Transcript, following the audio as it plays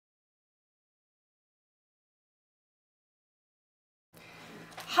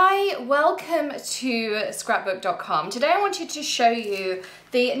Hi, welcome to Scrapbook.com. Today I wanted to show you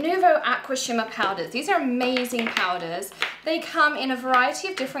the Nuvo Aqua Shimmer Powders. These are amazing powders. They come in a variety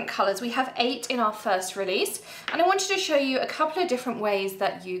of different colors. We have 8 in our first release, and I wanted to show you a couple of different ways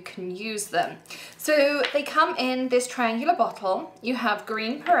that you can use them. So they come in this triangular bottle. You have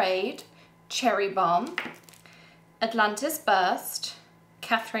Green Parade, Cherry Bomb, Atlantis Burst,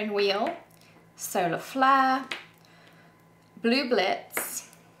 Catherine Wheel, Solar Flare, Blue Blitz,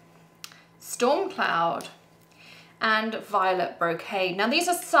 Storm Cloud, and Violet Brocade. Now these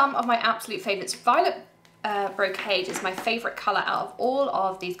are some of my absolute favorites. Violet Brocade is my favorite color out of all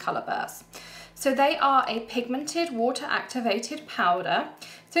of these color bursts. So they are a pigmented water activated powder.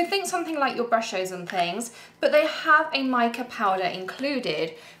 So think something like your brushos and things, but they have a mica powder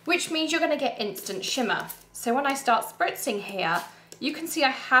included, which means you're gonna get instant shimmer. So when I start spritzing here, you can see I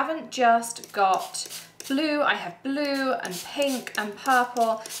haven't just got blue, I have blue and pink and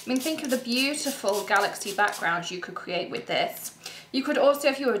purple. I mean, think of the beautiful galaxy backgrounds you could create with this. You could also,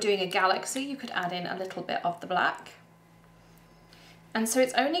 if you were doing a galaxy, you could add in a little bit of the black. And so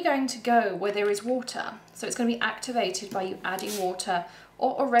it's only going to go where there is water. So it's going to be activated by you adding water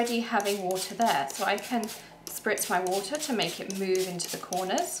or already having water there. So I can spritz my water to make it move into the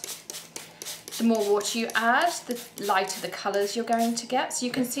corners. The more water you add, the lighter the colours you're going to get. So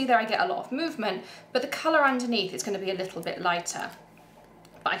you can see there I get a lot of movement, but the colour underneath is going to be a little bit lighter.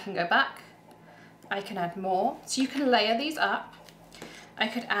 But I can go back, I can add more. So you can layer these up. I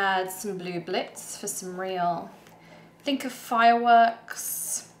could add some Blue Blitz for some real, think of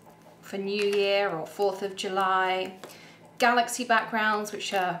fireworks for New Year or 4th of July. Galaxy backgrounds,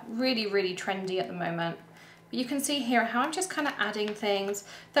 which are really, really trendy at the moment. You can see here how I'm just kind of adding things.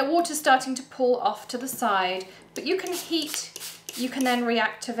 That water's starting to pull off to the side, but you can heat, you can then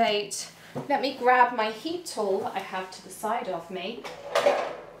reactivate. Let me grab my heat tool that I have to the side of me.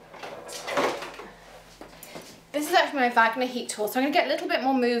 This is actually my Wagner heat tool, so I'm going to get a little bit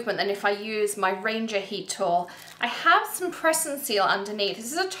more movement than if I use my Ranger heat tool. I have some press and seal underneath.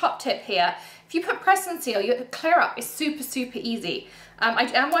 This is a top tip here. If you put press and seal, your clear up is super, super easy. I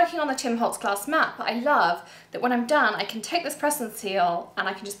am working on the Tim Holtz glass mat, but I love that when I'm done, I can take this press and seal and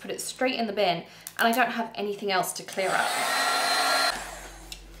I can just put it straight in the bin, and I don't have anything else to clear up.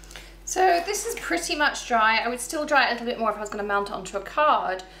 So this is pretty much dry. I would still dry it a little bit more if I was going to mount it onto a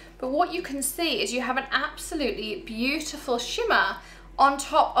card, but what you can see is you have an absolutely beautiful shimmer on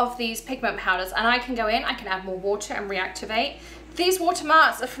top of these pigment powders, and I can go in, I can add more water and reactivate. These water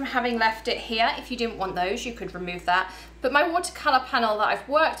marks are from having left it here. If you didn't want those, you could remove that. But my watercolor panel that I've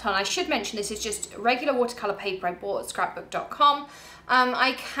worked on, I should mention this is just regular watercolor paper I bought at Scrapbook.com.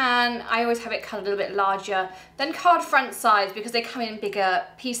 I always have it cut a little bit larger than card front size because they come in bigger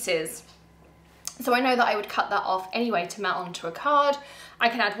pieces. So I know that I would cut that off anyway to mount onto a card. I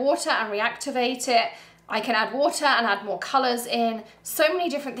can add water and reactivate it. I can add water and add more colors in. So many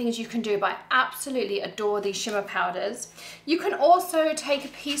different things you can do, but I absolutely adore these shimmer powders. You can also take a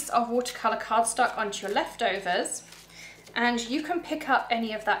piece of watercolor cardstock onto your leftovers, and you can pick up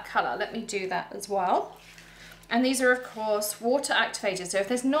any of that color. Let me do that as well. And these are, of course, water activated. So if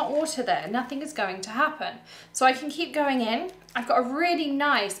there's not water there, nothing is going to happen. So I can keep going in. I've got a really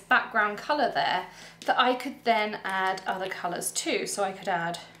nice background color there that I could then add other colors to. So I could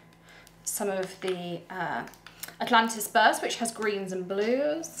add some of the Atlantis Burst, which has greens and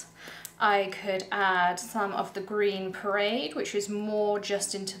blues. I could add some of the Green Parade, which is more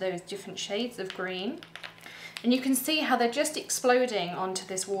just into those different shades of green. And you can see how they're just exploding onto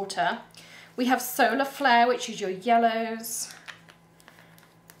this water. We have Solar Flare, which is your yellows.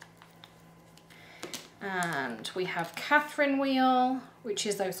 And we have Catherine Wheel, which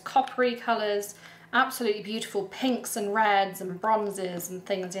is those coppery colors. Absolutely beautiful pinks and reds and bronzes and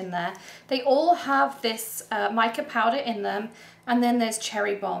things in there. They all have this mica powder in them, and then there's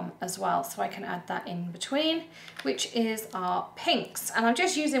Cherry Bomb as well, so I can add that in between, which is our pinks. And I'm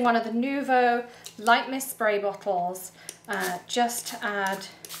just using one of the Nuvo Light Mist spray bottles just to add,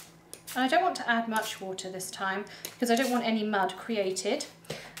 and I don't want to add much water this time because I don't want any mud created.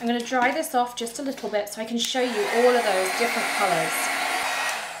 I'm going to dry this off just a little bit so I can show you all of those different colors.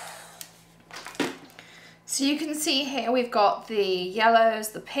 So you can see here we've got the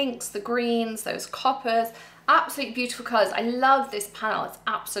yellows, the pinks, the greens, those coppers, absolutely beautiful colors. I love this panel, it's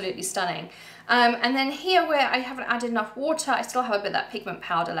absolutely stunning. And then here where I haven't added enough water, I still have a bit of that pigment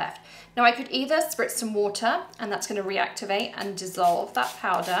powder left. Now I could either spritz some water, and that's going to reactivate and dissolve that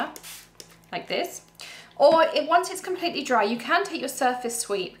powder like this. Or once it's completely dry, you can take your surface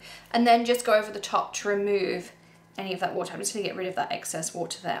sweep and then just go over the top to remove any of that water. I'm just going to get rid of that excess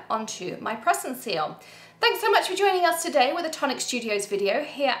water there onto my press and seal. Thanks so much for joining us today with a Tonic Studios video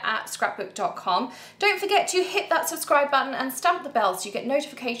here at Scrapbook.com. Don't forget to hit that subscribe button and stamp the bell so you get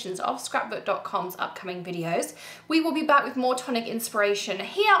notifications of Scrapbook.com's upcoming videos. We will be back with more Tonic inspiration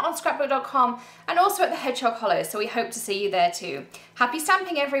here on Scrapbook.com and also at the Hedgehog Hollow, so we hope to see you there too. Happy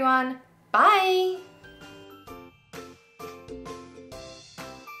stamping, everyone. Bye!